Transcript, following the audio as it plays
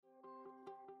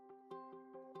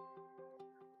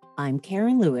I'm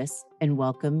Karen Lewis, and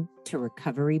welcome to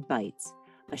Recovery Bites,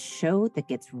 a show that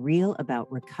gets real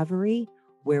about recovery,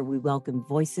 where we welcome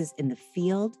voices in the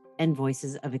field and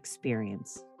voices of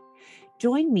experience.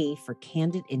 Join me for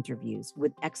candid interviews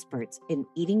with experts in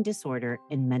eating disorder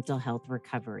and mental health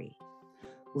recovery.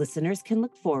 Listeners can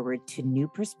look forward to new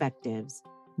perspectives,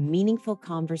 meaningful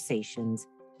conversations,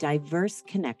 diverse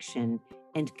connection,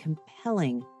 and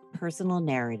compelling personal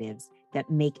narratives that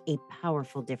make a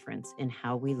powerful difference in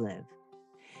how we live.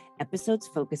 Episodes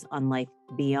focus on life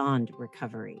beyond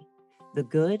recovery, the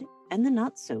good and the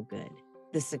not so good,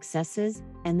 the successes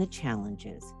and the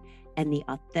challenges, and the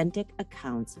authentic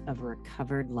accounts of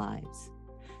recovered lives.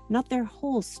 Not their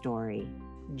whole story,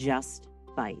 just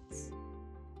bites.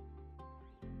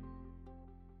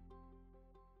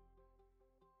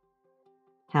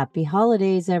 Happy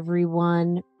holidays,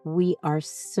 everyone. We are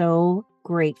so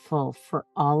grateful for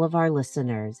all of our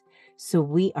listeners. So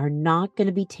we are not going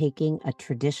to be taking a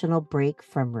traditional break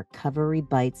from Recovery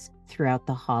Bites throughout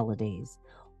the holidays.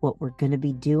 What we're going to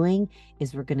be doing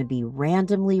is we're going to be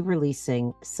randomly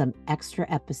releasing some extra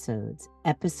episodes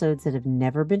that have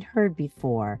never been heard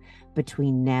before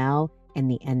between now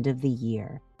and the end of the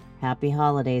year. Happy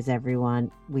holidays, everyone.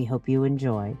 We hope you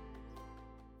enjoy.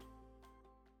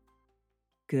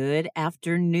 Good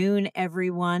afternoon,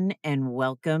 everyone, and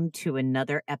welcome to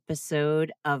another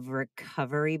episode of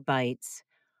Recovery Bites.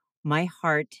 My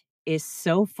heart is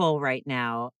so full right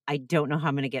now. I don't know how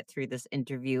I'm going to get through this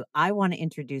interview. I want to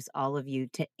introduce all of you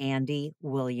to Andy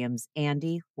Williams.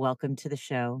 Andy, welcome to the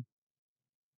show.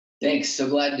 Thanks. So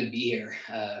glad to be here.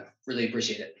 Really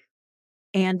appreciate it.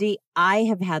 Andy, I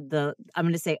have had I'm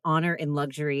going to say honor and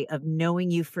luxury of knowing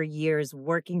you for years,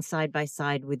 working side by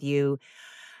side with you.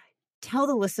 Tell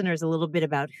the listeners a little bit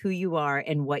about who you are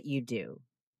and what you do.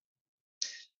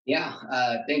 Yeah,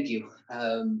 thank you.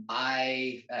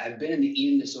 I've been in the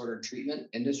eating disorder treatment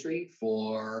industry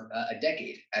for a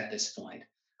decade at this point.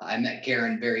 I met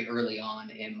Karen very early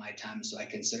on in my time, so I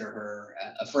consider her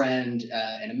a friend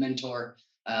and a mentor.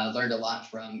 Learned a lot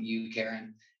from you,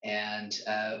 Karen. And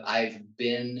I've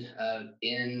been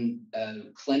in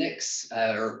clinics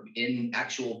or in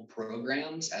actual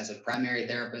programs as a primary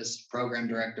therapist, program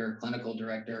director, clinical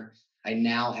director. I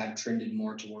now have trended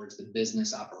more towards the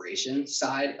business operations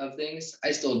side of things.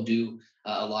 I still do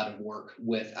a lot of work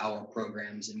with our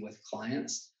programs and with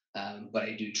clients, but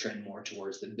I do trend more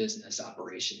towards the business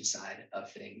operations side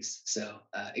of things. So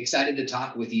excited to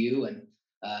talk with you and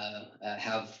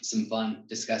have some fun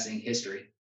discussing history.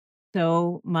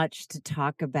 So much to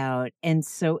talk about. And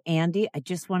so, Andy, I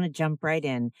just want to jump right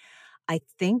in. I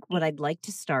think what I'd like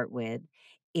to start with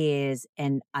is,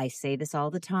 and I say this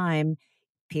all the time,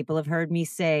 people have heard me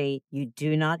say, you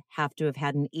do not have to have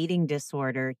had an eating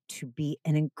disorder to be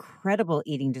an incredible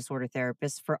eating disorder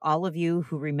therapist. For all of you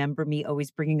who remember me always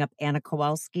bringing up Anna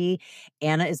Kowalski,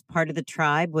 Anna is part of the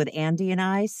tribe with Andy and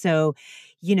I. So,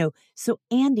 so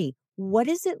Andy, what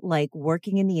is it like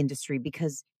working in the industry?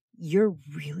 Because you're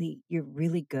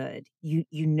really good. You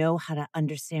know how to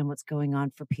understand what's going on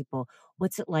for people.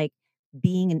 What's it like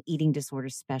being an eating disorder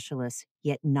specialist,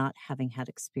 yet not having had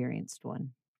experienced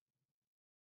one?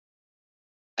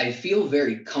 I feel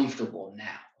very comfortable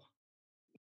now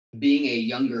being a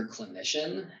younger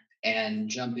clinician and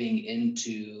jumping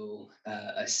into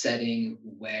a setting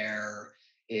where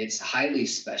it's highly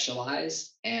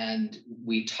specialized and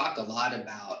we talk a lot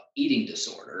about eating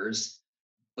disorders,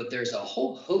 but there's a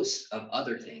whole host of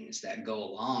other things that go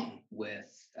along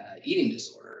with eating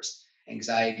disorders,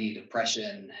 anxiety,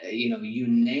 depression, you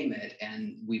name it,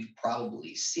 and we've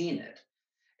probably seen it.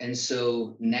 And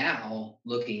so now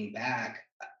looking back,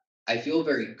 I feel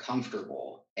very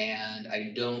comfortable, and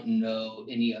I don't know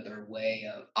any other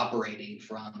way of operating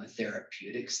from a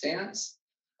therapeutic stance.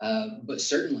 But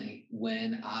certainly,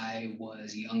 when I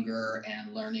was younger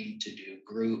and learning to do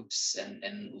groups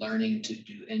and learning to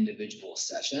do individual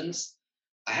sessions,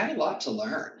 I had a lot to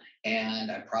learn,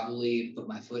 and I probably put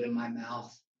my foot in my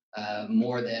mouth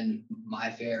more than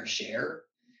my fair share.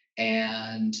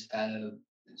 And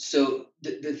so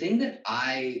the thing that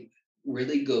I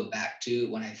really go back to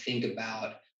when I think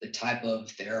about the type of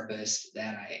therapist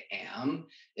that I am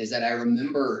is that I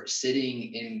remember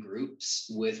sitting in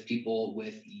groups with people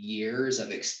with years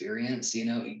of experience,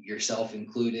 yourself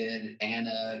included,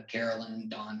 Anna, Carolyn,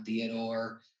 Don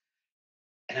Theodore.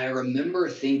 And I remember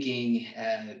thinking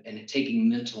and taking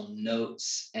mental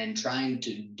notes and trying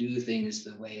to do things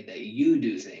the way that you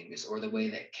do things or the way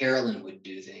that Carolyn would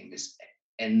do things.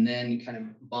 And then kind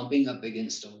of bumping up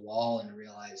against a wall and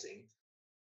realizing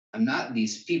I'm not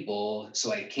these people,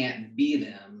 so I can't be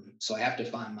them. So I have to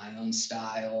find my own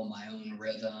style, my own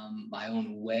rhythm, my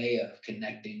own way of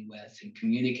connecting with and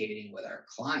communicating with our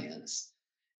clients.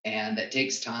 And that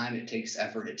takes time, it takes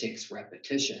effort, it takes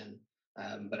repetition.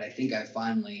 But I think I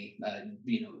finally,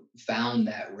 found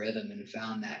that rhythm and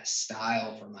found that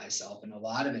style for myself. And a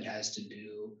lot of it has to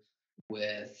do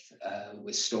with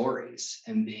stories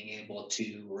and being able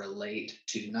to relate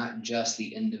to not just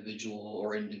the individual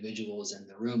or individuals in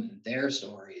the room and their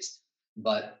stories,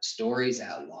 but stories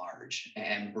at large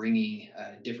and bringing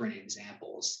different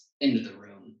examples into the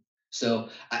room. So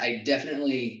I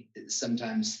definitely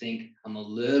sometimes think I'm a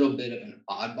little bit of an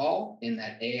oddball in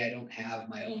that I don't have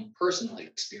my own personal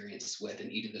experience with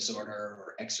an eating disorder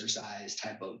or exercise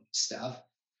type of stuff,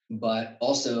 but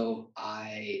also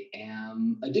I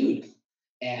am a dude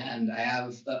and I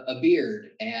have a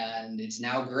beard and it's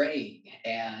now graying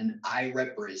and I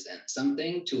represent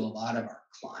something to a lot of our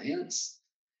clients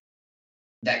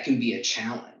that can be a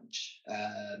challenge,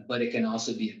 but it can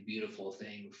also be a beautiful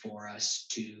thing for us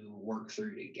to work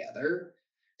through together.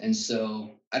 And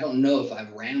so I don't know if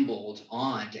I've rambled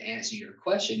on to answer your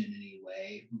question in any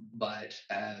way, but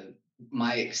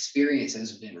my experience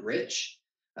has been rich.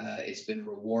 It's been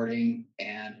rewarding,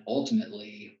 and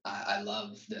ultimately, I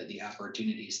love the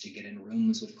opportunities to get in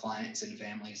rooms with clients and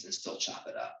families and still chop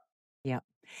it up. Yeah.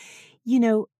 You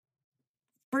know,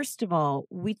 First of all,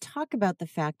 we talk about the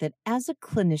fact that as a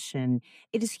clinician,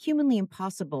 it is humanly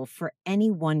impossible for any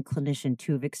one clinician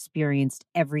to have experienced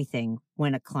everything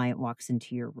when a client walks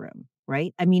into your room,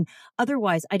 right? I mean,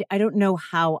 otherwise, I don't know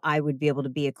how I would be able to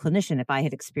be a clinician if I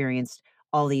had experienced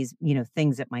all these,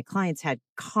 things that my clients had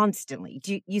constantly.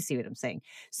 Do you see what I'm saying?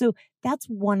 So that's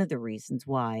one of the reasons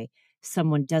why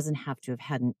someone doesn't have to have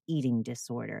had an eating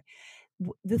disorder.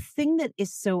 The thing that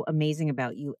is so amazing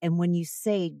about you, and when you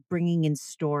say bringing in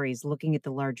stories, looking at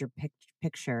the larger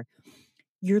picture,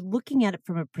 you're looking at it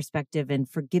from a perspective, and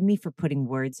forgive me for putting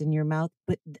words in your mouth,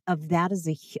 but of that as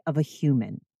of a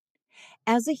human.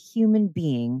 As a human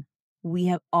being, we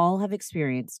have all have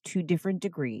experienced two different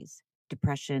degrees: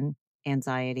 depression,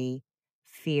 anxiety,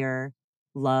 fear,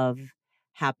 love,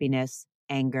 happiness,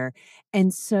 anger.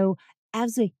 And so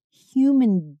as a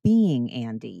human being,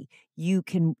 Andy, you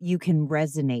can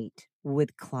resonate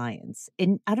with clients.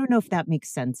 And I don't know if that makes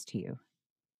sense to you.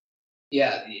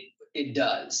 Yeah, it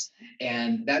does.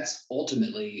 And that's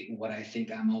ultimately what I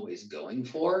think I'm always going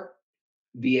for,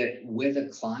 be it with a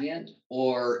client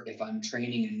or if I'm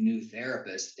training a new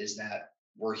therapist, is that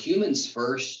we're humans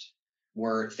first,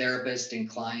 we're therapist and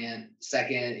client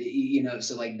second,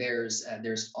 so like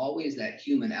there's always that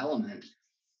human element.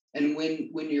 And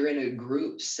when you're in a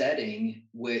group setting,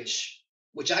 which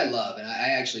I love, and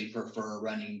I actually prefer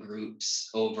running groups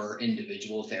over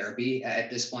individual therapy. At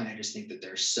this point, I just think that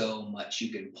there's so much you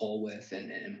can pull with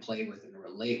and play with and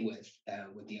relate with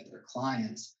the other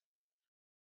clients,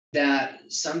 that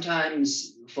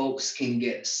sometimes folks can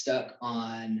get stuck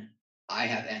on, I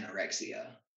have anorexia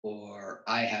or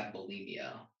I have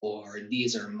bulimia or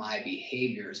these are my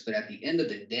behaviors. But at the end of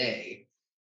the day,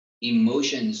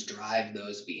 emotions drive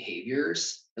those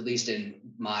behaviors, at least in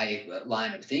my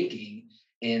line of thinking.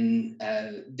 And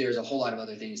there's a whole lot of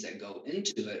other things that go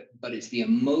into it, but it's the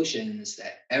emotions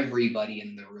that everybody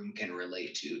in the room can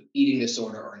relate to, eating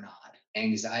disorder or not,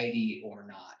 anxiety or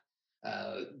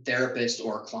not, therapist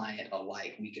or client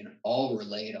alike. We can all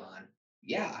relate on,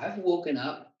 yeah, I've woken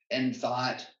up and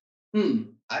thought,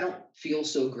 I don't feel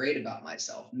so great about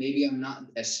myself. Maybe I'm not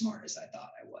as smart as I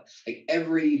thought I was. Like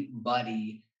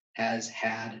everybody has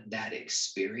had that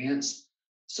experience.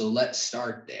 So let's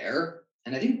start there.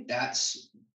 And I think that's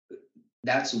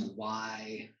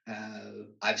why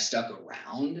I've stuck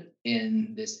around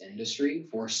in this industry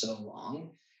for so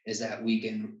long, is that we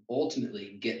can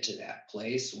ultimately get to that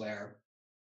place where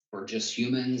we're just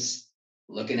humans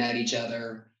looking at each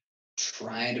other,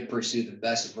 trying to pursue the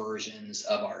best versions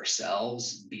of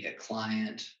ourselves, be it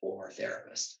client or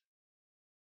therapist.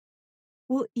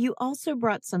 Well, you also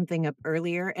brought something up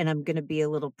earlier, and I'm going to be a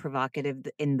little provocative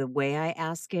in the way I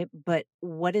ask it, but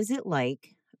what is it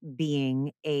like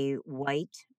being a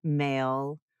white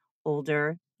male,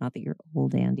 older, not that you're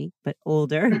old, Andy, but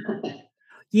older,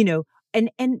 you know, and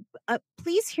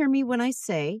please hear me when I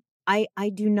say I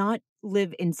do not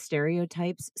live in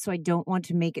stereotypes, so I don't want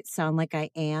to make it sound like I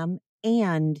am.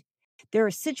 And there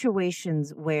are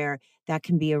situations where that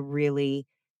can be a really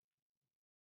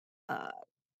uh,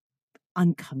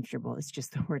 uncomfortable, it's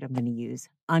just the word I'm going to use,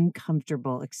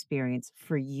 uncomfortable experience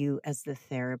for you as the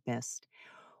therapist.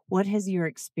 What has your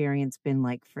experience been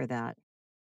like for that?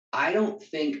 I don't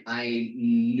think I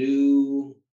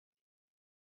knew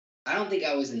I don't think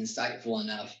I was insightful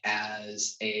enough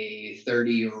as a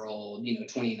 30-year-old,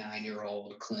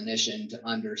 29-year-old clinician to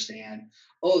understand,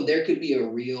 oh, there could be a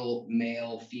real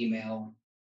male female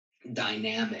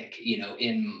dynamic,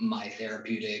 in my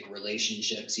therapeutic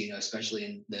relationships, especially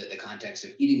in the context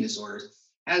of eating disorders.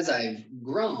 As I've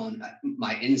grown,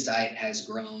 my insight has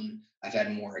grown. I've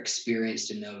had more experience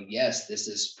to know, yes, this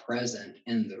is present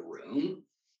in the room.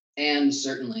 And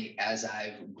certainly, as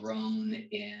I've grown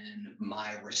in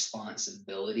my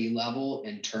responsibility level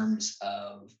in terms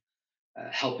of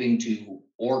helping to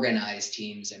organize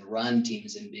teams and run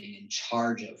teams and being in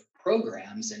charge of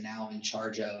programs and now in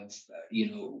charge of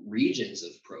regions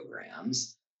of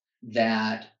programs,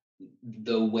 that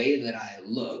the way that I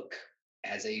look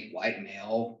as a white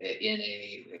male in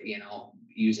a,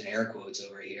 using air quotes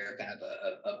over here, kind of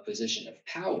a position of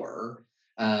power,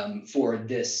 for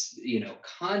this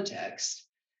context,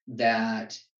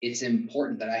 that it's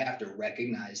important that I have to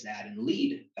recognize that and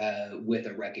lead with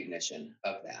a recognition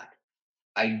of that.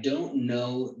 I don't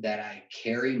know that I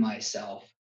carry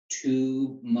myself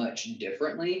too much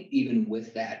differently, even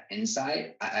with that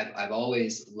insight. I've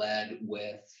always led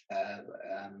with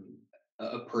um,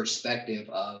 a perspective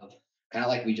of, kind of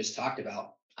like we just talked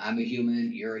about. I'm a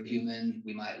human, you're a human.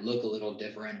 We might look a little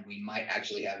different. We might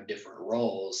actually have different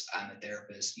roles. I'm a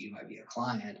therapist, you might be a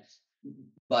client,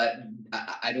 but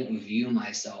I don't view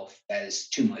myself as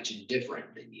too much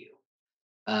different than you.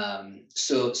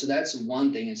 So that's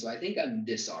one thing. And so I think I'm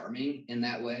disarming in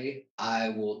that way. I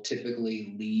will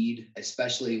typically lead,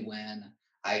 especially when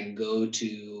I go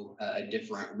to a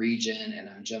different region and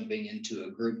I'm jumping into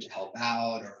a group to help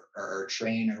out or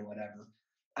train or whatever.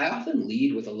 I often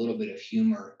lead with a little bit of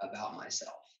humor about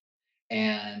myself.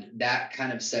 And that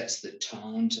kind of sets the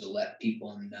tone to let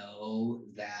people know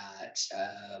that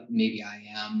maybe I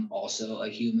am also a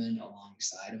human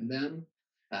alongside of them,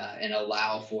 and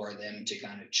allow for them to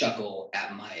kind of chuckle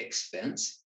at my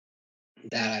expense.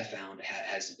 That I found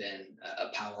has been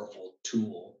a powerful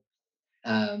tool.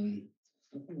 Um,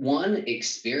 One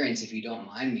experience, if you don't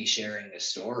mind me sharing a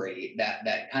story,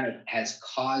 that kind of has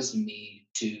caused me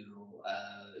to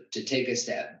take a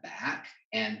step back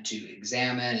and to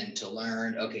examine and to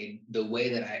learn. Okay, the way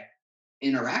that I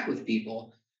interact with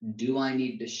people, do I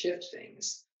need to shift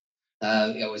things?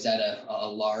 I was at a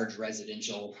large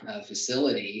residential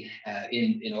facility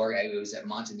in Oregon. It was at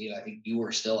Montanito. I think you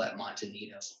were still at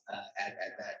Montanito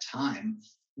at that time.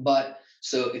 But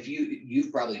so if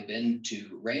you've probably been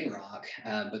to Rain Rock,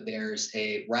 but there's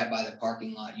a right by the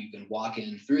parking lot. You can walk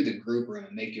in through the group room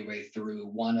and make your way through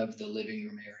one of the living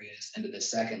room areas into the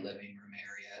second living room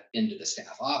area into the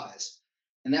staff office.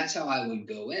 And that's how I would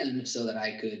go in so that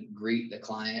I could greet the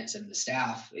clients and the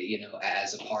staff,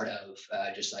 as a part of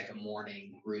just like a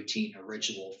morning routine or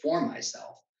ritual for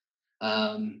myself.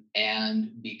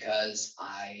 And because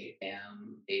I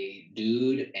am a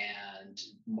dude and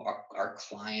our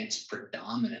clients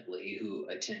predominantly who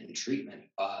attend treatment,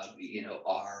 are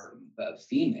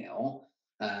female,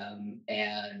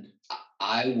 and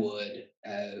I would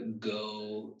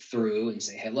go through and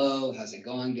say, hello, how's it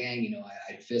going, gang?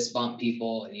 I'd fist bump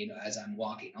people, and, as I'm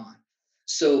walking on.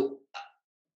 So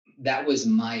that was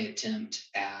my attempt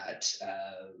at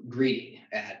greeting,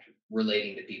 at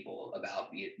relating to people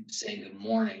about saying good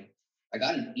morning. I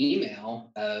got an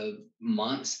email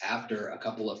months after a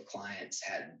couple of clients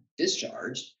had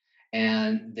discharged,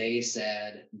 and they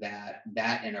said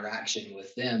that interaction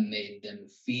with them made them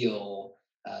feel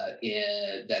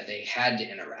that they had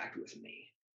to interact with me.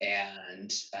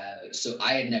 And so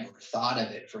I had never thought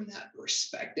of it from that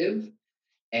perspective,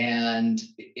 and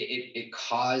it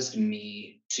caused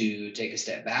me to take a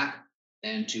step back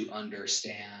and to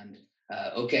understand,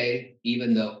 okay,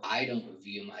 even though I don't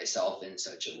view myself in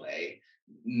such a way,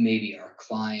 maybe our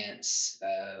clients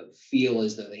feel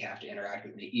as though they have to interact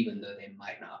with me even though they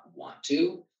might not want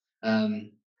to.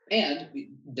 um, and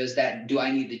do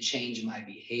I need to change my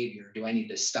behavior? Do I need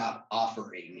to stop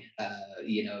offering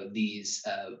these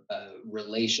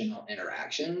relational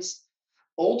interactions?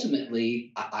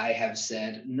 Ultimately, I have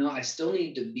said, no, I still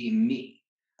need to be me.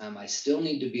 I still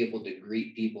need to be able to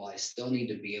greet people. I still need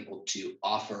to be able to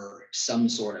offer some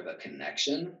sort of a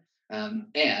connection,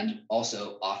 and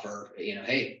also offer,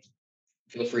 hey,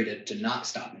 feel free to not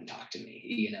stop and talk to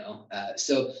me,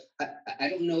 So I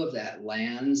don't know if that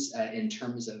lands in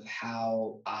terms of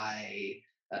how I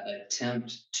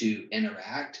attempt to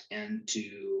interact and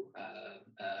to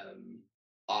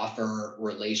offer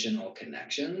relational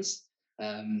connections.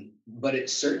 But it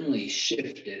certainly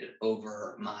shifted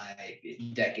over my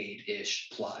decade-ish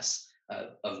plus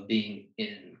of being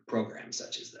in programs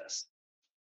such as this.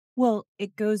 Well,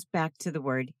 it goes back to the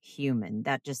word human.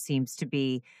 That just seems to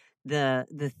be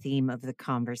the theme of the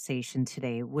conversation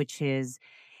today, which is,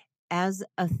 as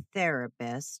a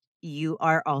therapist, you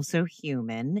are also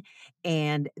human,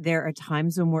 and there are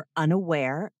times when we're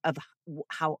unaware of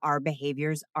how our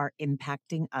behaviors are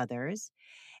impacting others.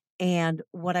 And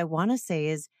what I want to say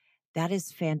is that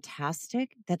is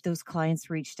fantastic that those clients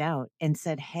reached out and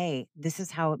said, "Hey, this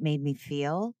is how it made me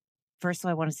feel." First of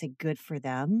all, I want to say good for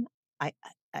them. I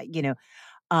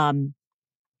um,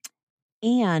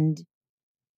 and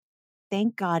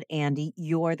thank God, Andy,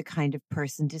 you're the kind of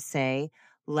person to say,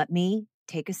 let me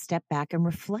take a step back and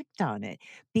reflect on it,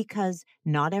 because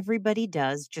not everybody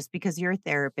does. Just because you're a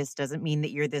therapist doesn't mean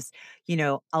that you're this,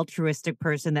 altruistic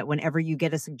person that whenever you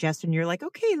get a suggestion, you're like,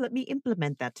 okay, let me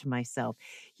implement that to myself.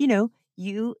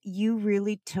 You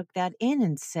really took that in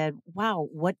and said, wow,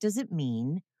 what does it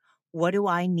mean? What do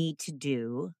I need to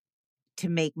do to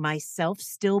make myself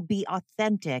still be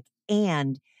authentic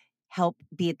and help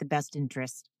be at the best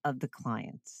interest of the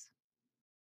clients?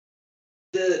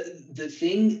 The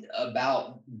thing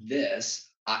about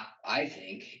this, I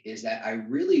think, is that I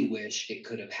really wish it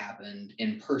could have happened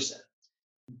in person.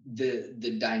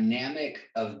 The dynamic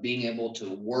of being able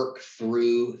to work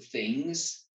through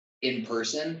things in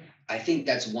person, I think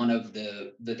that's one of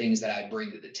the things that I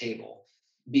bring to the table.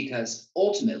 Because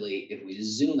ultimately, if we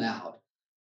zoom out,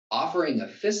 offering a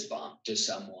fist bump to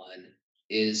someone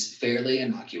is fairly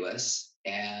innocuous,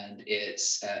 and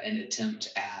it's an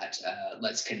attempt at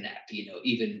let's connect,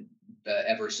 even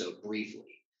ever so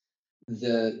briefly.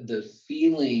 The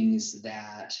feelings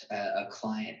that a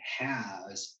client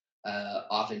has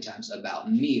oftentimes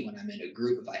about me when I'm in a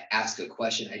group, if I ask a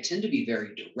question, I tend to be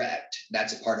very direct.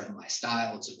 That's a part of my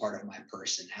style, it's a part of my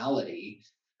personality.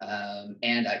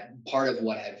 And part of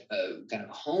what I've kind of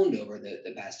honed over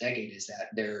the past decade is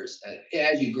that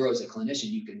as you grow as a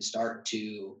clinician, you can start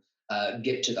to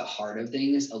get to the heart of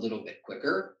things a little bit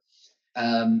quicker.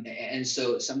 And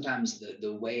so sometimes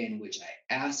the way in which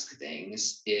I ask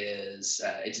things is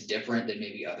it's different than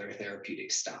maybe other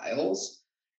therapeutic styles.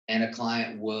 And a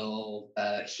client will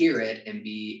hear it and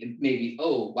be maybe,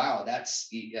 oh wow,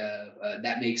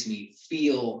 that makes me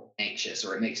feel anxious,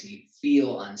 or it makes me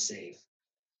feel unsafe.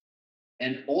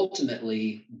 And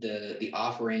ultimately, the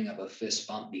offering of a fist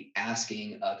bump, the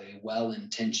asking of a well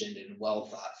intentioned and well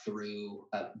thought through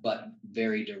but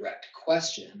very direct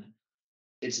question,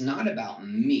 it's not about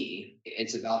me,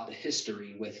 it's about the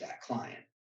history with that client.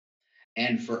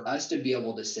 And for us to be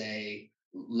able to say,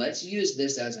 let's use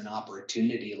this as an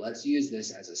opportunity, let's use this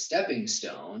as a stepping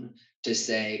stone to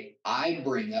say, I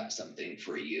bring up something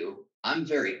for you. I'm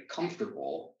very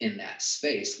comfortable in that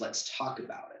space. Let's talk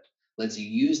about it. Let's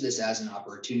use this as an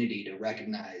opportunity to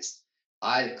recognize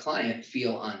I, the client,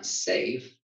 feel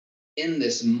unsafe in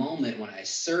this moment. When I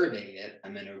survey it,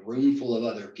 I'm in a room full of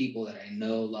other people that I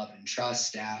know, love, and trust,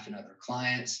 staff and other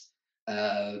clients.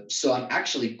 So I'm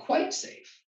actually quite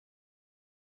safe.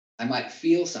 I might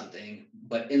feel something,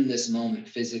 but in this moment,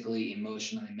 physically,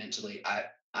 emotionally, mentally,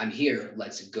 I'm here.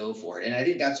 Let's go for it. And I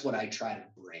think that's what I try to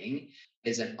bring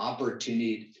is an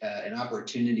opportunity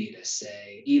to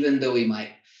say, even though we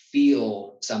might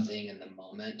feel something in the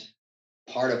moment,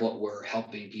 part of what we're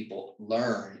helping people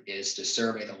learn is to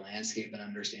survey the landscape and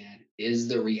understand, is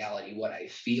the reality what I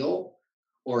feel,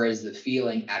 or is the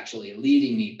feeling actually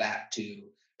leading me back to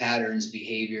patterns,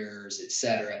 behaviors,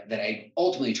 etc., that I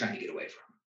ultimately trying to get away from?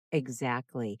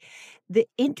 Exactly. The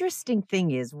interesting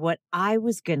thing is what I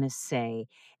was going to say,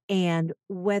 and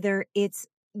whether it's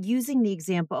using the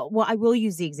example, well, I will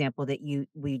use the example that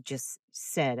we just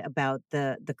said about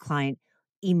the client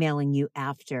emailing you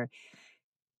after.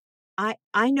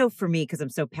 I know for me, because I'm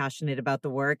so passionate about the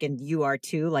work, and you are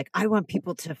too, like I want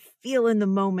people to feel in the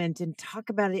moment and talk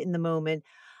about it in the moment.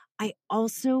 I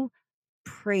also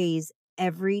praise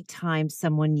every time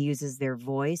someone uses their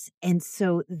voice. And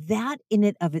so that in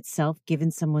it of itself,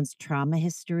 given someone's trauma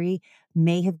history,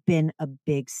 may have been a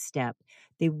big step.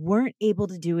 They weren't able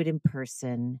to do it in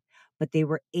person, but they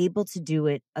were able to do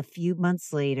it a few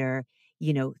months later,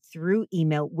 through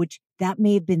email, which that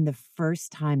may have been the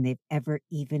first time they've ever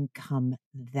even come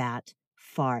that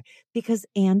far. Because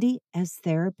Andy, as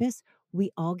therapists,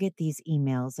 we all get these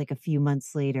emails like a few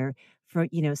months later for,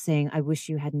 saying, I wish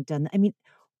you hadn't done that. I mean,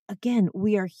 again,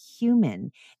 we are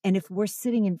human. And if we're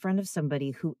sitting in front of somebody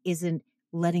who isn't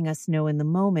letting us know in the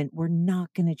moment, we're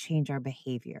not going to change our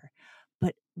behavior.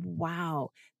 But wow,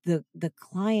 the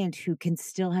client who can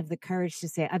still have the courage to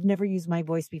say, I've never used my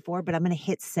voice before, but I'm going to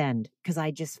hit send because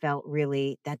I just felt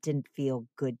really that didn't feel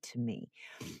good to me.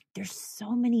 There's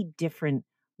so many different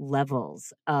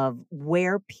levels of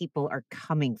where people are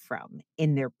coming from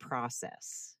in their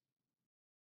process.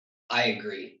 I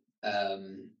agree.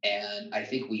 And I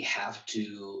think we have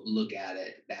to look at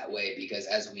it that way because,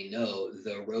 as we know,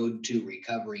 the road to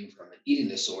recovering from an eating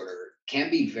disorder can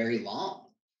be very long.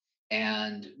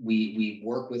 And we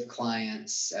work with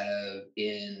clients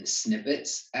in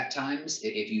snippets at times.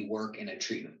 If you work in a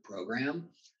treatment program,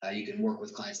 you can work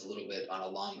with clients a little bit on a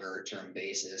longer term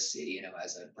basis,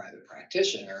 as a private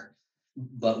practitioner.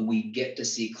 But we get to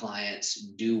see clients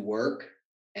do work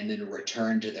and then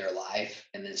return to their life.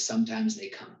 And then sometimes they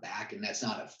come back, and that's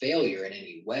not a failure in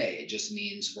any way. It just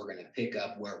means we're going to pick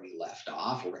up where we left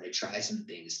off. We're going to try some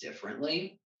things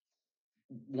differently.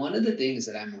 One of the things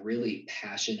that I'm really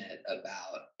passionate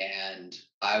about, and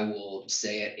I will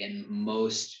say it in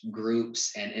most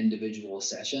groups and individual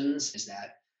sessions, is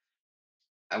that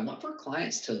I want for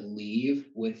clients to leave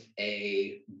with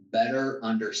a better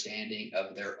understanding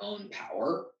of their own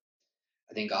power.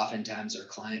 I think oftentimes our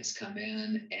clients come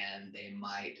in and they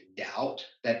might doubt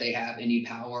that they have any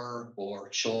power or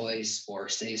choice or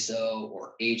say so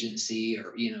or agency,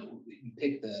 or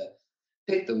pick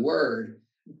the word.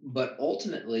 But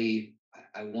ultimately,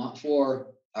 I want for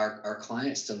our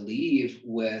clients to leave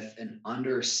with an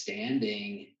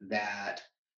understanding that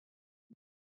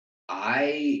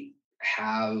I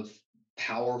have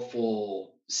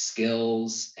powerful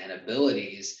skills and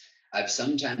abilities. I've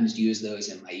sometimes used those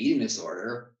in my eating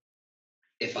disorder.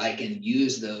 If I can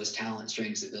use those talent,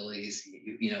 strengths, abilities,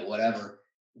 whatever,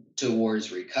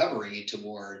 towards recovery,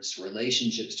 towards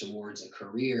relationships, towards a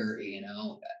career,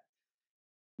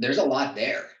 there's a lot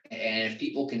there. And if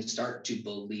people can start to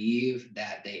believe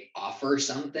that they offer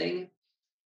something,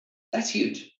 that's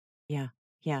huge. Yeah.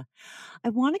 Yeah. I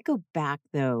want to go back,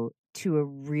 though, to a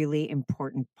really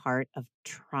important part of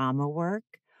trauma work,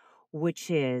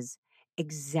 which is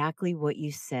exactly what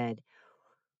you said.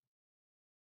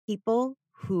 People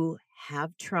who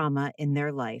have trauma in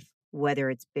their life,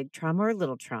 whether it's big trauma or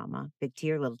little trauma, big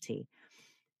T or little t,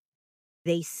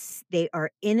 they are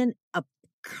in a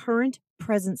current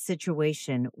present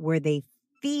situation where they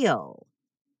feel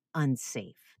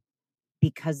unsafe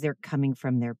because they're coming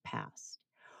from their past.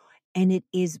 And it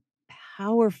is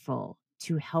powerful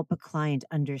to help a client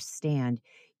understand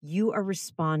you are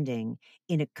responding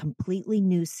in a completely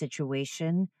new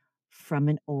situation from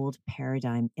an old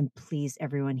paradigm. And please,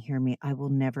 everyone, hear me. I will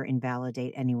never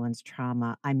invalidate anyone's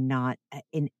trauma. I'm not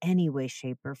in any way,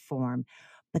 shape, or form.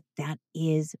 But that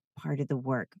is part of the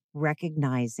work,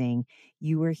 recognizing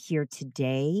you are here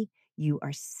today, you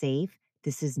are safe.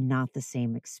 This is not the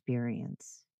same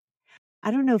experience.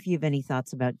 I don't know if you have any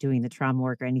thoughts about doing the trauma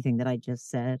work or anything that I just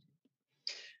said.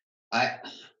 I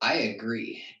I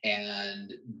agree,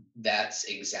 and that's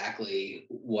exactly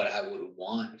what I would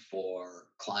want for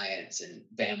clients and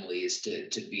families to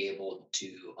be able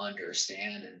to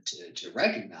understand and to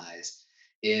recognize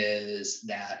is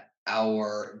that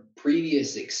our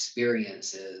previous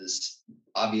experiences,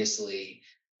 obviously,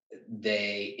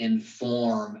 they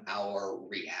inform our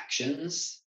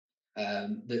reactions.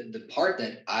 The part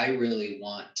that I really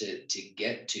want to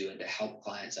get to and to help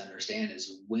clients understand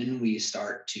is when we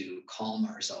start to calm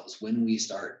ourselves, when we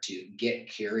start to get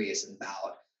curious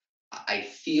about, I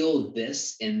feel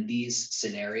this in these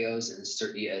scenarios and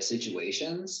certain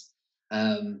situations.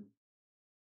 Um,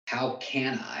 how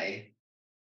can I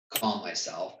calm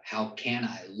myself? How can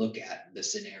I look at the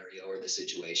scenario or the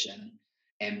situation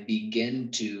and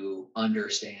begin to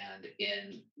understand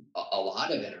in a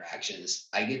lot of interactions,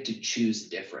 I get to choose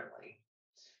differently.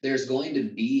 There's going to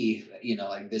be,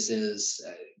 like this is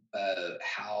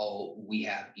how we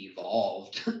have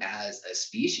evolved as a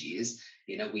species.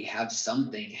 We have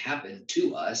something happen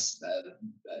to us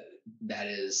that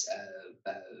is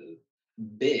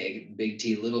big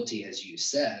T, little t, as you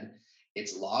said.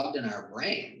 It's logged in our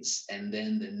brains. And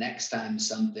then the next time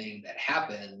something that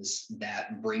happens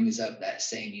that brings up that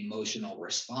same emotional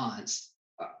response,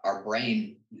 our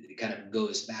brain kind of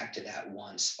goes back to that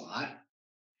one spot,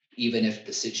 even if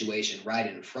the situation right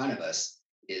in front of us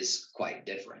is quite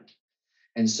different.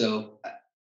 And so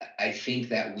I think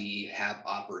that we have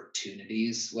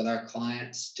opportunities with our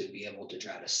clients to be able to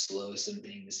try to slow some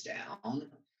things down,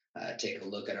 take a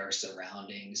look at our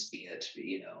surroundings, be it,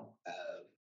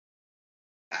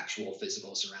 actual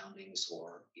physical surroundings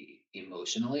or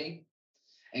emotionally,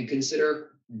 and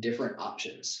consider different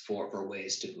options for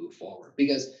ways to move forward.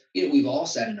 Because we've all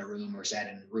sat in a room or sat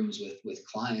in rooms with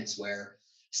clients where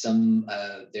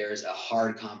there's a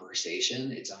hard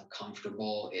conversation, it's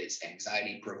uncomfortable, it's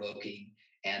anxiety provoking,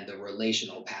 and the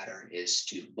relational pattern is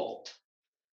to bolt.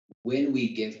 When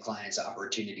we give clients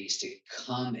opportunities to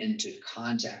come into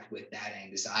contact with that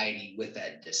anxiety, with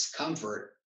that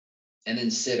discomfort, and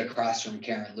then sit across from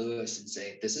Karen Lewis and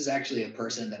say, this is actually a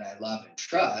person that I love and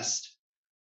trust,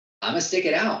 I'm gonna stick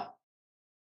it out.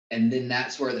 And then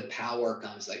that's where the power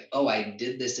comes, like, oh, I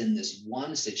did this in this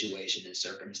one situation and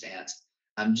circumstance.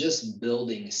 I'm just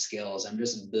building skills. I'm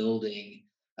just building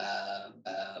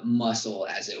muscle,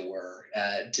 as it were,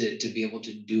 to be able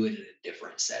to do it in a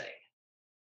different setting.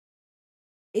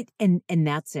 And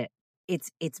that's it.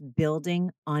 It's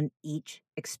building on each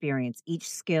experience, each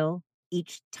skill,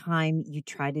 each time you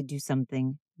try to do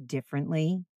something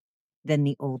differently than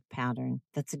the old pattern.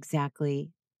 That's a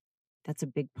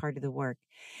big part of the work.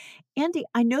 Andy,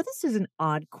 I know this is an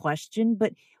odd question,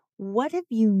 but what have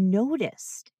you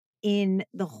noticed in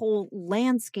the whole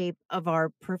landscape of our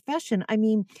profession? I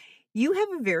mean, you have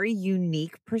a very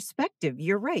unique perspective.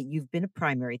 You're right. You've been a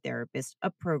primary therapist, a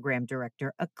program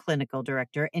director, a clinical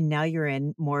director, and now you're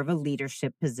in more of a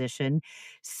leadership position.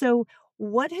 So,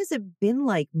 what has it been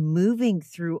like moving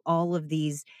through all of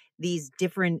these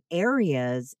different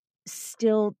areas,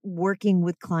 still working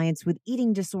with clients with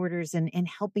eating disorders and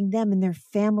helping them and their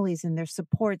families and their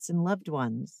supports and loved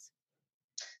ones?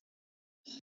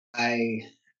 I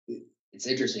it's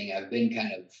interesting. I've been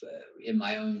kind of in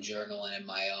my own journal and in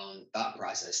my own thought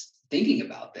process thinking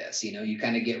about this. You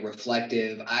kind of get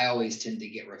reflective. I always tend to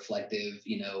get reflective,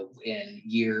 in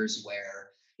years where,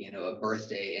 a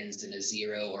birthday ends in a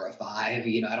 0 or a 5.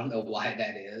 I don't know why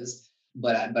that is,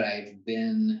 but I've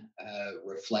been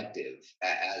reflective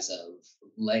as of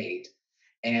late.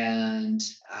 And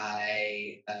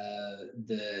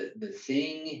the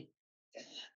thing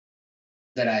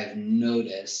that I've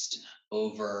noticed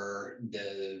over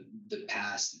the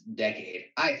past decade,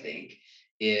 I think,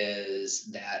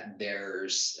 is that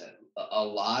there's a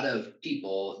lot of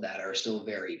people that are still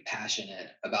very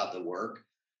passionate about the work.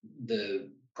 The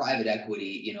private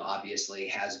equity, obviously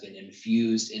has been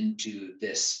infused into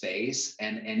this space,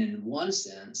 and in one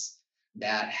sense,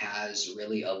 that has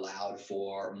really allowed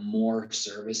for more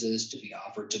services to be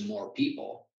offered to more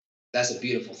people. That's a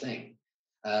beautiful thing.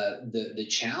 The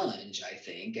challenge, I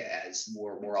think, as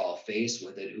we're all faced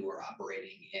with it, who are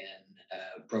operating in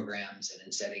programs and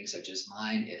in settings such as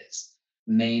mine, is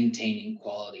maintaining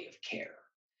quality of care.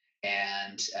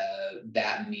 And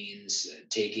that means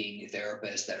taking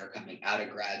therapists that are coming out of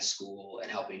grad school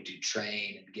and helping to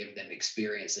train and give them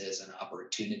experiences and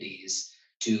opportunities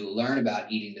to learn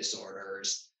about eating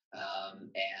disorders,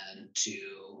 and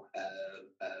to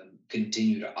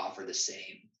continue to offer the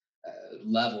same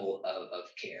level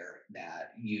of care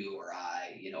that you or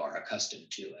I, are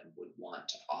accustomed to and would want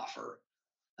to offer.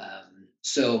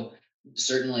 So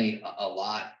certainly a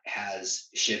lot has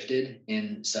shifted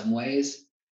in some ways,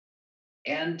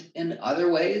 and in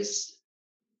other ways,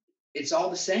 it's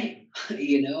all the same.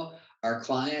 Our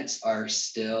clients are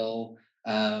still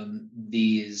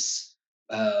these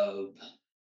uh,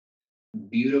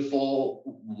 beautiful,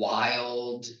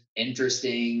 wild,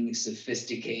 interesting,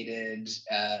 sophisticated,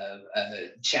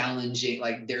 challenging.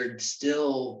 Like they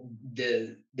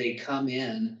come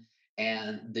in,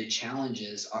 and the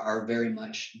challenges are very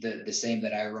much the same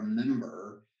that I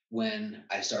remember when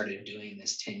I started doing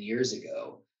this 10 years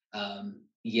ago.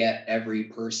 Yet every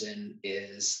person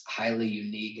is highly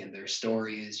unique, and their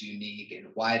story is unique, and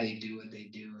why they do what they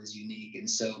do is unique. And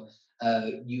so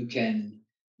you can,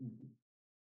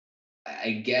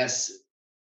 I guess,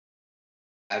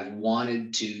 I've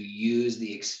wanted to use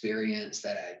the experience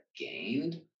that I've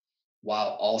gained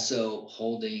while also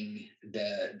holding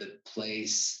the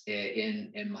place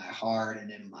in my heart and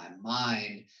in my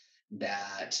mind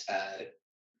that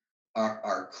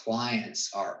our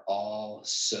clients are all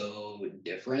so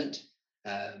different,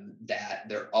 that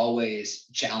they're always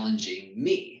challenging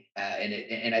me,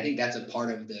 and I think that's a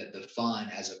part of the fun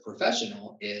as a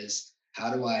professional, is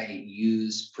how do I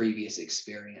use previous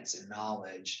experience and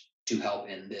knowledge to help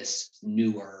in this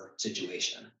newer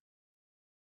situation.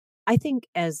 I think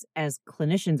as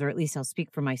clinicians, or at least I'll speak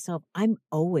for myself, I'm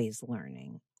always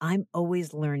learning. I'm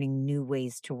always learning new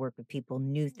ways to work with people,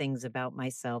 new things about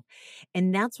myself.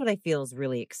 And that's what I feel is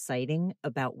really exciting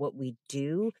about what we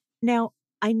do. Now,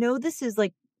 I know this is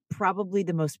like probably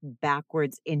the most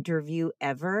backwards interview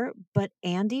ever, but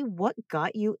Andy, what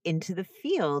got you into the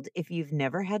field if you've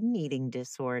never had an eating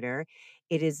disorder?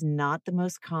 It is not the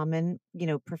most common,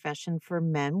 profession for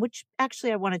men, which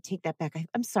actually I want to take that back.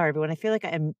 I'm sorry, everyone. I feel like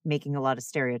I'm making a lot of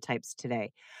stereotypes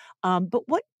today. But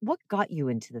what got you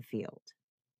into the field?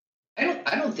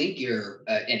 I don't think you're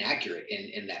inaccurate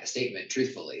in that statement.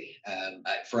 Truthfully,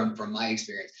 from my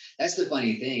experience, that's the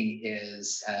funny thing,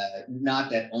 is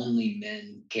not that only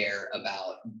men care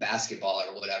about basketball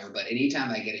or whatever, but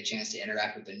anytime I get a chance to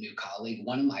interact with a new colleague,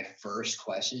 one of my first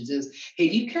questions is, "Hey,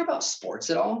 do you care about sports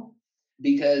at all?"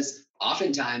 because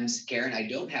oftentimes, Karen, I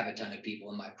don't have a ton of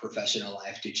people in my professional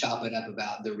life to chop it up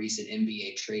about the recent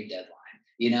NBA trade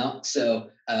deadline. So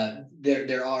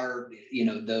there are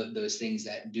those things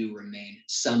that do remain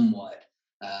somewhat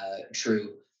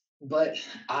true. But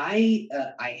I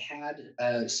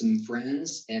had some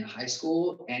friends in high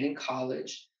school and in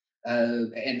college,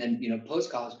 and then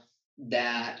post college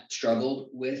that struggled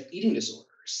with eating disorders.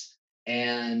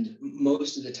 And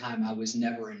most of the time, I was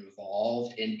never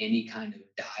involved in any kind of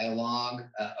dialogue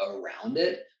around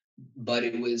it. But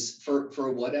it was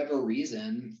for whatever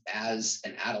reason, as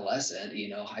an adolescent,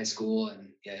 high school and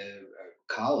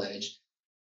college,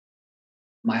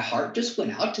 my heart just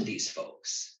went out to these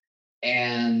folks.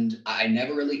 And I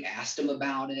never really asked them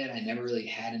about it. I never really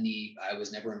had any, I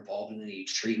was never involved in any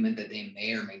treatment that they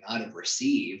may or may not have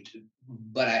received.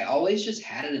 But I always just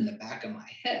had it in the back of my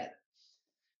head.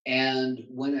 And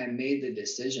when I made the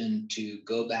decision to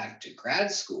go back to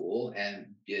grad school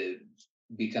and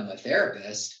become a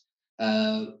therapist,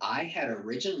 I had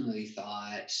originally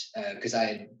thought, because I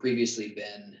had previously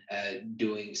been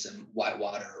doing some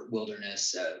whitewater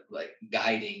wilderness, like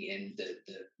guiding in the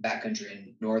backcountry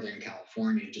in Northern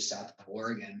California, just south of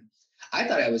Oregon. I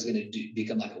thought I was going to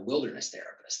become like a wilderness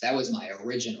therapist. That was my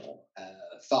original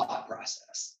thought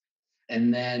process.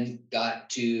 And then got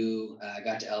to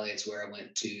LA. It's where I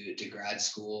went to grad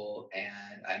school,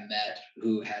 and I met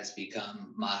who has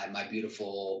become my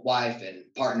beautiful wife and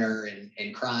partner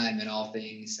in crime and all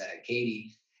things,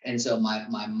 Katie. And so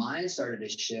my mind started to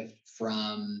shift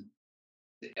from,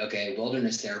 okay,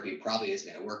 wilderness therapy probably isn't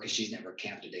going to work because she's never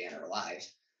camped a day in her life.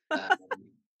 Um,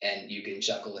 and you can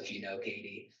chuckle if you know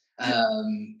Katie.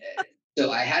 So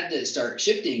I had to start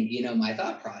shifting, my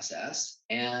thought process.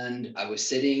 And I was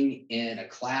sitting in a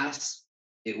class.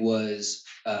 It was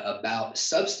about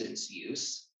substance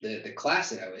use, the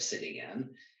class that I was sitting in.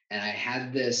 And I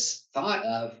had this thought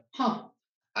of,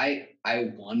 I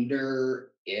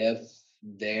wonder if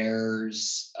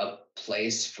there's a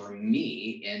place for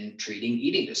me in treating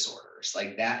eating disorders.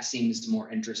 Like that seems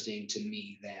more interesting to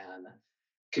me than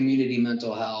community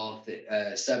mental health,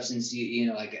 substance,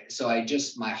 like, so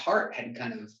my heart had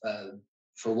kind of,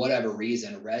 for whatever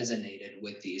reason, resonated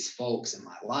with these folks in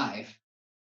my life.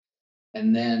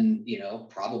 And then,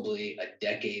 probably a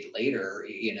decade later,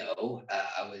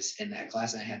 I was in that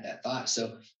class and I had that thought.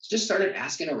 So just started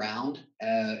asking around,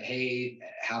 hey,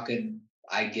 how could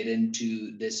I get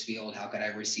into this field? How could I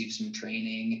receive some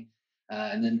training?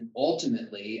 And then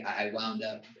ultimately, I wound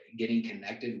up getting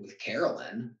connected with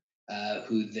Carolyn,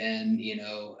 who then,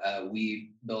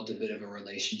 we built a bit of a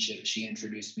relationship. She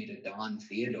introduced me to Don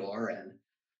Theodore, and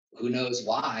who knows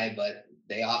why, but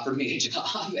they offered me a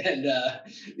job, and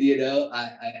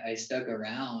I stuck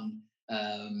around,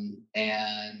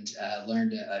 and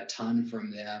learned a ton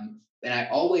from them. And I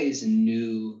always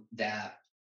knew that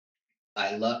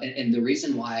I love, and the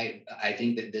reason why I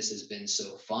think that this has been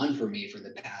so fun for me for the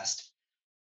past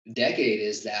decade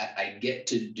is that I get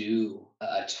to do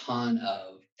a ton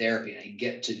of therapy and I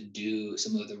get to do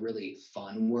some of the really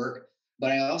fun work.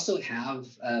 But I also have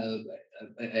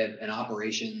an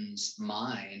operations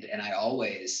mind, and I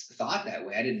always thought that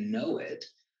way. I didn't know it,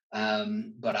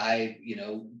 but I,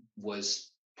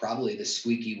 was probably the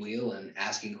squeaky wheel and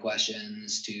asking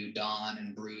questions to Don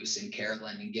and Bruce and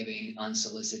Carolyn and giving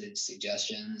unsolicited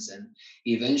suggestions. And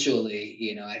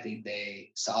eventually, I think they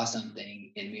saw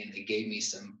something in me and they gave me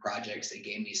some projects, they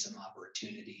gave me some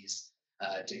opportunities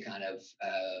to kind of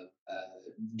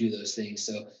do those things.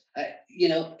 So,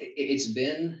 it's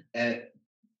been,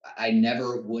 I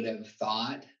never would have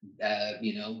thought,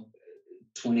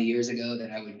 20 years ago that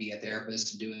I would be a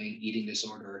therapist doing eating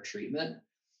disorder treatment.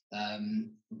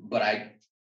 But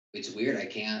it's weird. I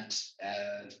can't,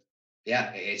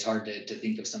 yeah, it's hard to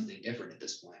think of something different at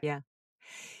this point. Yeah.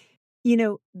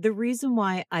 The reason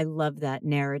why I love that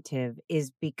narrative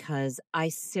is because I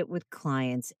sit with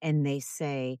clients and they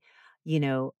say, you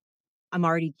know, I'm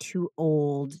already too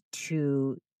old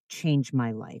to change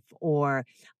my life, or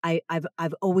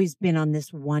I've always been on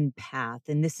this one path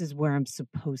and this is where I'm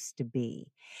supposed to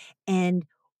be. And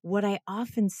what I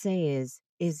often say is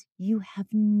you have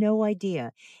no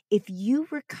idea. If you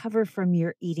recover from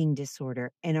your eating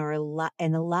disorder and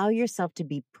and allow yourself to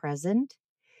be present,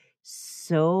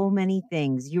 so many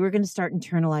things. You are going to start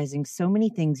internalizing so many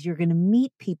things. You're going to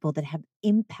meet people that have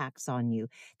impacts on you,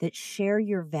 that share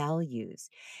your values.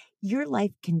 Your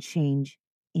life can change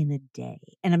in a day.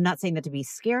 And I'm not saying that to be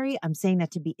scary. I'm saying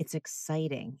that to be, it's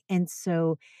exciting. And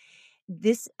so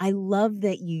I love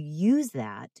that you use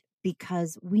that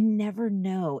because we never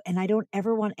know. And I don't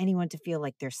ever want anyone to feel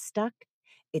like they're stuck.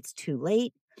 It's too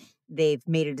late. They've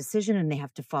made a decision and they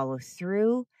have to follow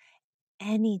through.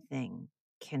 anything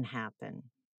can happen.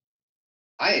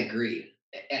 I agree.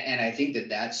 And I think that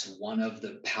that's one of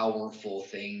the powerful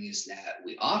things that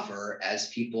we offer as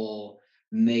people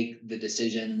make the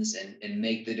decisions and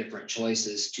make the different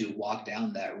choices to walk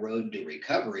down that road to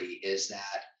recovery is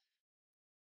that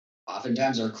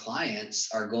oftentimes our clients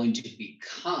are going to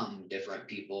become different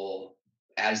people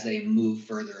as they move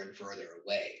further and further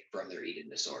away from their eating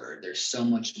disorder. There's so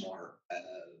much more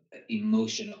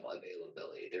emotional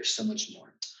availability. There's so much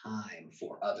more time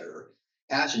for other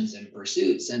passions and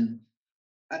pursuits. And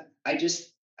I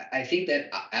just I think that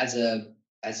as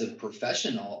a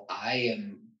professional, I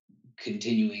am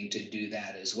continuing to do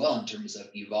that as well in terms of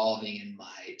evolving in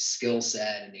my skill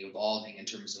set and evolving in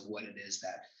terms of what it is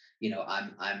that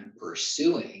I'm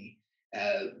pursuing.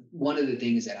 One of the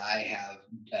things that I have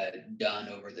done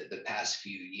over the past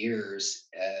few years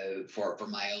for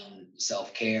my own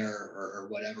self care or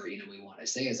whatever we want to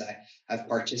say is I've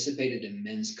participated in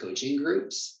men's coaching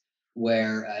groups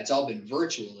where it's all been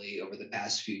virtually over the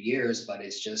past few years, but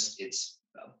it's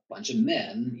a bunch of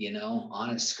men, on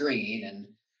a screen, and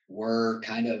we're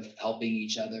kind of helping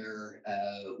each other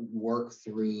work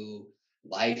through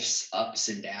life's ups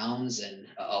and downs. And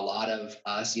a lot of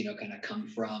us, kind of come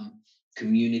from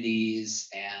communities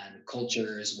and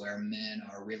cultures where men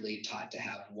are really taught to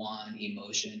have one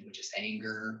emotion, which is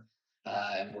anger.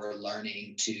 And we're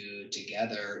learning to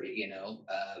together,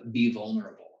 be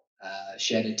vulnerable,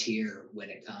 shed a tear when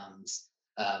it comes,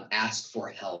 ask for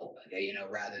help,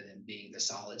 rather than being the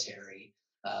solitary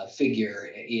figure,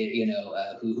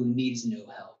 who needs no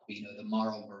help, the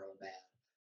Marlboro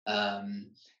man.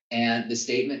 And the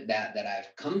statement that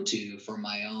I've come to for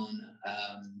my own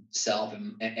self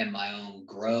and my own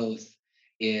growth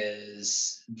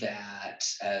is that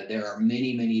there are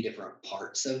many, many different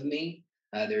parts of me.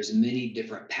 There's many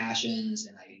different passions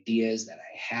and ideas that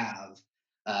I have.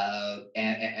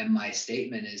 And my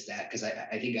statement is that because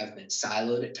I think I've been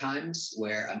siloed at times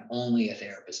where I'm only a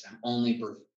therapist, I'm only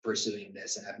pursuing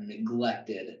this, and I've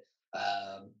neglected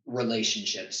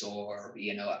relationships, or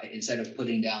instead of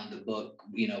putting down the book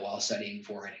while studying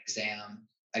for an exam,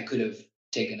 I could have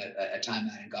taken a time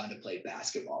out and gone to play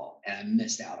basketball, and I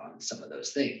missed out on some of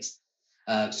those things.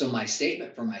 So my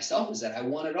statement for myself is that I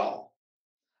want it all.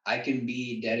 I can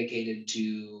be dedicated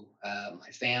to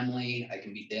my family. I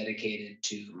can be dedicated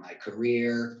to my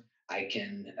career. I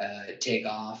can take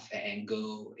off and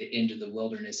go into the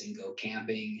wilderness and go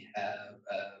camping.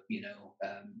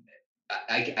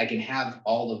 I can have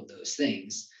all of those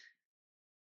things.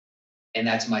 And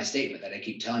that's my statement that I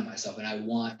keep telling myself. And I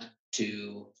want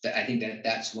I think that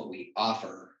that's what we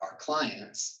offer our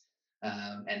clients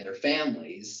and their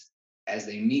families as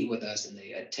they meet with us and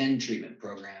they attend treatment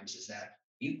programs is that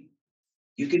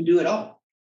you can do it all.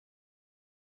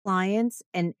 Clients,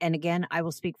 and again, I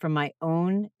will speak from my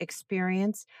own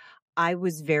experience. I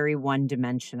was very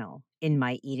one-dimensional in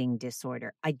my eating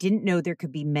disorder. I didn't know there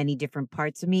could be many different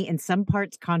parts of me, and some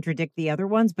parts contradict the other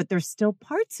ones, but they're still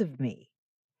parts of me.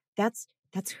 That's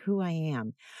who I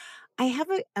am. I have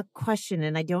a question,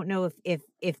 and I don't know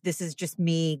if this is just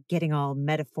me getting all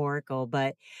metaphorical,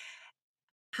 but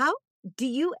how do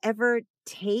you ever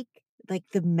take like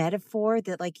the metaphor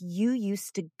that like you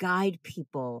used to guide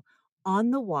people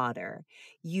on the water?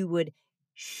 You would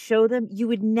show them, you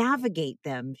would navigate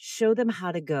them, show them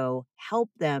how to go, help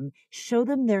them, show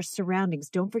them their surroundings.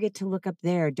 Don't forget to look up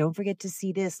there. Don't forget to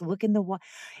see this. Look in the water.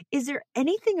 Is there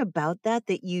anything about that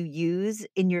that you use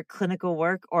in your clinical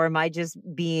work, or am I just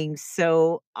being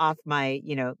so off my,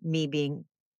 me being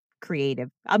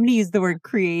creative? I'm going to use the word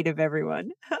creative,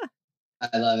 everyone.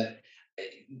 I love it.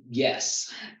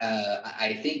 Yes,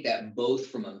 I think that both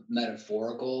from a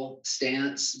metaphorical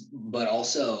stance, but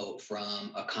also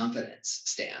from a confidence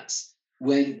stance.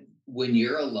 When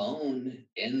you're alone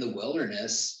in the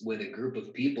wilderness with a group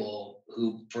of people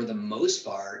who, for the most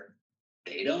part,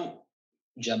 they don't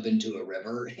jump into a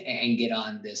river and get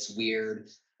on this weird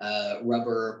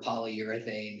rubber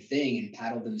polyurethane thing and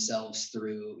paddle themselves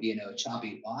through,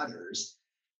 choppy waters.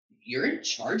 You're in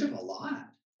charge of a lot.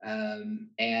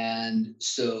 And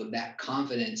so that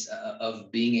confidence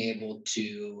of being able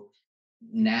to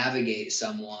navigate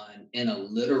someone in a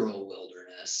literal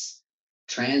wilderness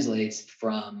translates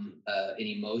from an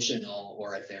emotional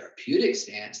or a therapeutic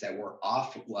stance that we're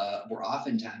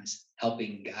oftentimes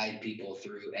helping guide people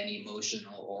through an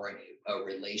emotional or a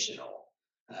relational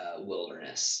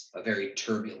wilderness, a very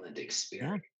turbulent Yeah.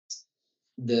 experience.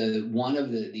 The one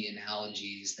of the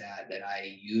analogies that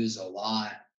I use a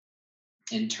lot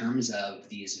in terms of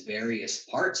these various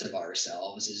parts of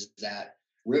ourselves is that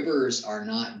rivers are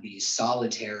not these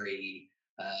solitary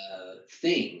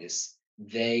things.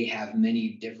 they have many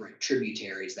different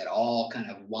tributaries that all kind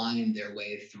of wind their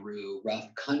way through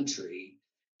rough country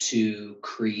to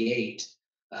create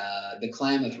the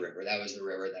Klamath River. That was the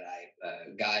river that I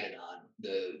guided on.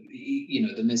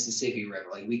 The Mississippi River.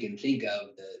 Like, we can think of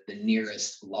the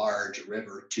nearest large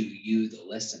river to you, the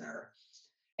listener,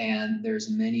 and there's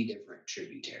many different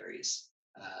tributaries.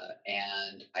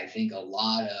 And I think a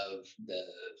lot of the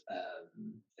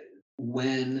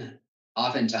when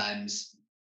oftentimes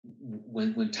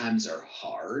when times are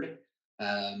hard,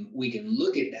 we can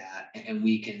look at that and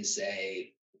we can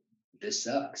say, this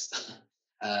sucks.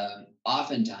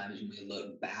 Oftentimes when we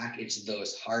look back, it's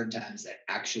those hard times that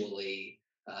actually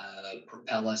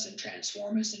propel us and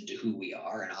transform us into who we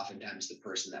are, and oftentimes the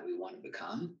person that we want to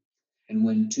become. And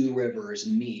when two rivers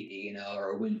meet,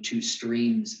 or when two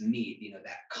streams meet,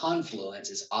 that confluence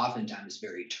is oftentimes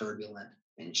very turbulent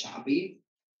and choppy.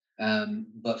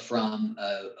 But from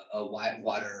a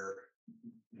whitewater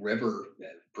river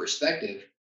perspective,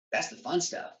 that's the fun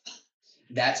stuff.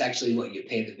 That's actually what you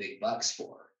pay the big bucks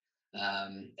for.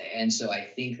 And so I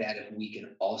think that if we can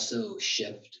also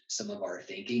shift some of our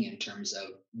thinking in terms of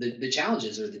the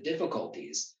challenges or the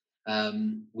difficulties,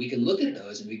 we can look at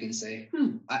those and we can say,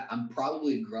 I'm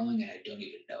probably growing and I don't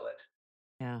even know it.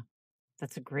 Yeah,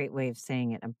 that's a great way of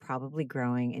saying it. I'm probably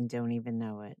growing and don't even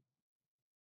know it.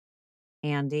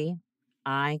 Andy,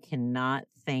 I cannot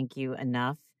thank you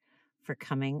enough for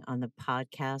coming on the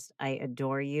podcast. I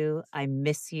adore you. I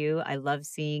miss you. I love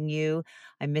seeing you.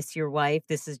 I miss your wife.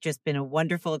 This has just been a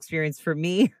wonderful experience for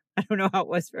me. I don't know how it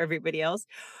was for everybody else.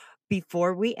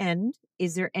 Before we end,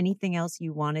 is there anything else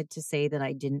you wanted to say that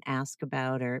I didn't ask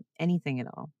about, or anything at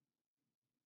all?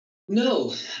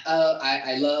 No,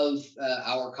 I love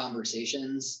our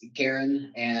conversations,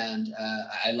 Karen, and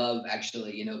I love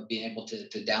actually, being able to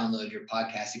download your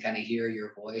podcast to kind of hear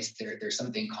your voice. There's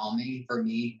something calming for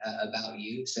me about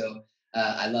you. So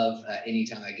I love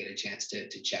anytime I get a chance to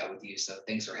chat with you. So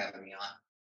thanks for having me on.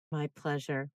 My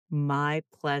pleasure. My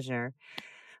pleasure.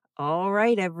 All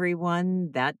right,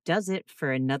 everyone. That does it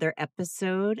for another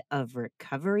episode of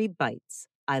Recovery Bites.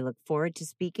 I look forward to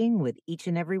speaking with each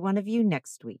and every one of you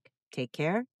next week. Take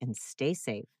care and stay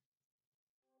safe.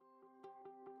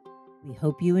 We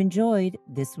hope you enjoyed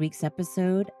this week's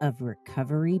episode of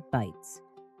Recovery Bites.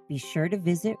 Be sure to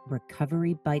visit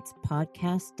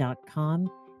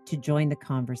recoverybitespodcast.com to join the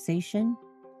conversation,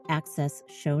 access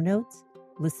show notes,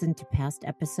 listen to past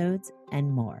episodes,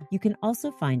 and more. You can also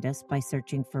find us by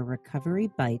searching for Recovery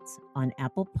Bites on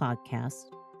Apple Podcasts,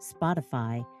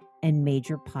 Spotify, and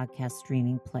major podcast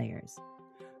streaming players.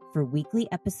 For weekly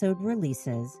episode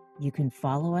releases, you can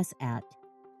follow us at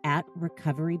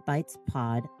Recovery Bites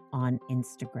Pod on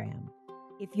Instagram.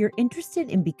 If you're interested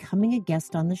in becoming a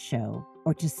guest on the show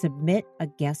or to submit a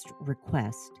guest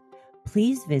request,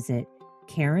 please visit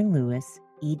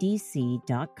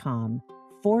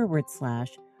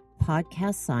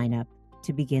KarenLewisEDC.com/podcast sign up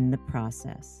to begin the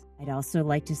process. I'd also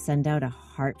like to send out a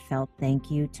heartfelt thank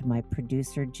you to my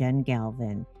producer, Jen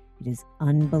Galvin. It is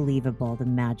unbelievable the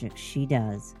magic she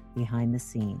does behind the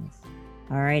scenes.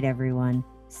 All right, everyone.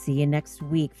 See you next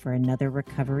week for another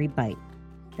Recovery Bite.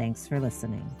 Thanks for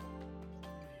listening.